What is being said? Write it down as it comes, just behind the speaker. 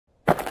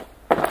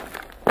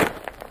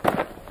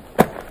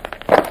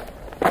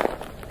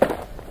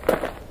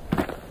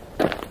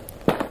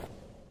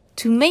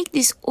To make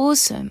this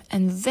awesome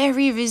and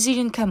very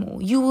resilient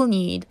camel, you will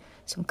need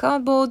some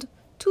cardboard,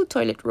 2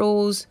 toilet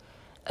rolls,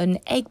 an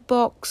egg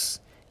box.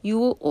 You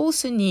will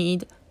also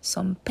need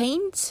some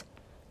paint,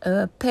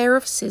 a pair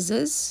of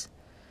scissors,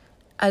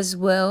 as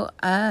well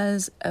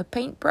as a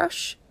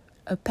paintbrush,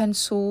 a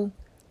pencil,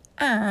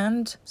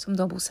 and some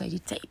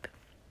double-sided tape.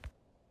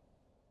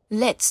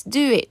 Let's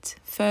do it!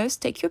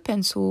 First, take your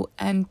pencil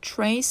and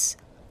trace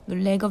the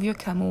leg of your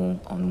camel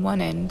on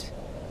one end.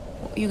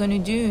 What you're going to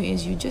do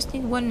is you just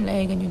need one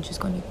leg and you're just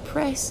going to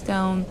press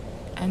down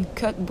and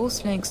cut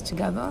both legs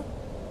together,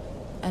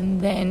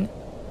 and then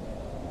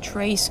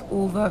trace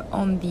over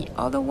on the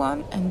other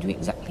one and do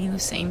exactly the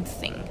same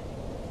thing.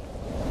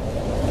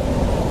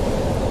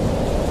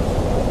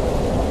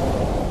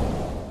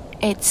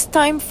 It's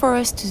time for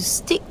us to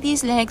stick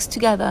these legs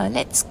together.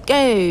 Let's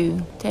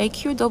go!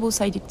 Take your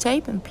double-sided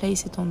tape and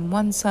place it on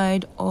one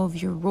side of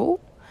your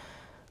roll.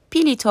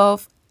 Peel it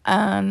off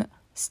and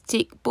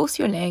stick both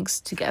your legs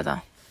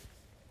together.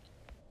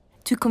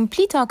 To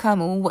complete our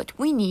camel, what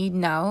we need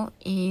now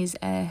is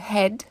a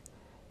head,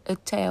 a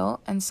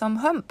tail, and some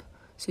hump.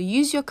 So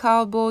use your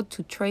cardboard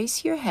to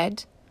trace your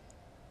head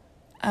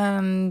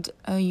and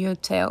your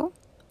tail.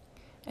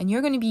 And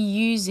you're going to be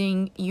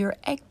using your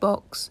egg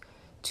box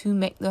to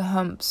make the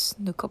humps,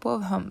 the couple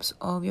of humps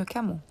of your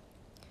camel.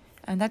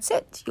 And that's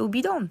it, you'll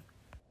be done.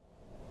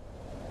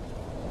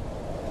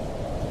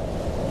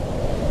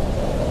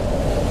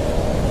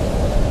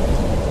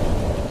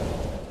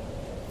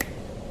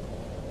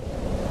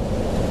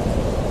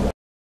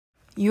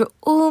 You're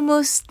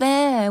almost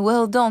there,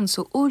 well done.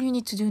 So all you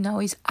need to do now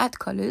is add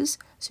colors.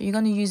 So you're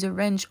going to use a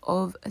range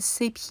of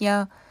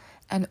sepia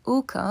and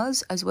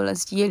ochres as well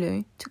as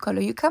yellow to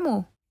color your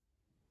camel.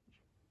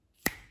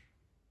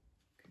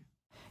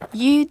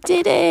 You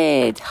did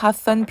it! Have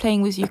fun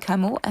playing with your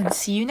camel and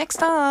see you next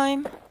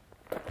time!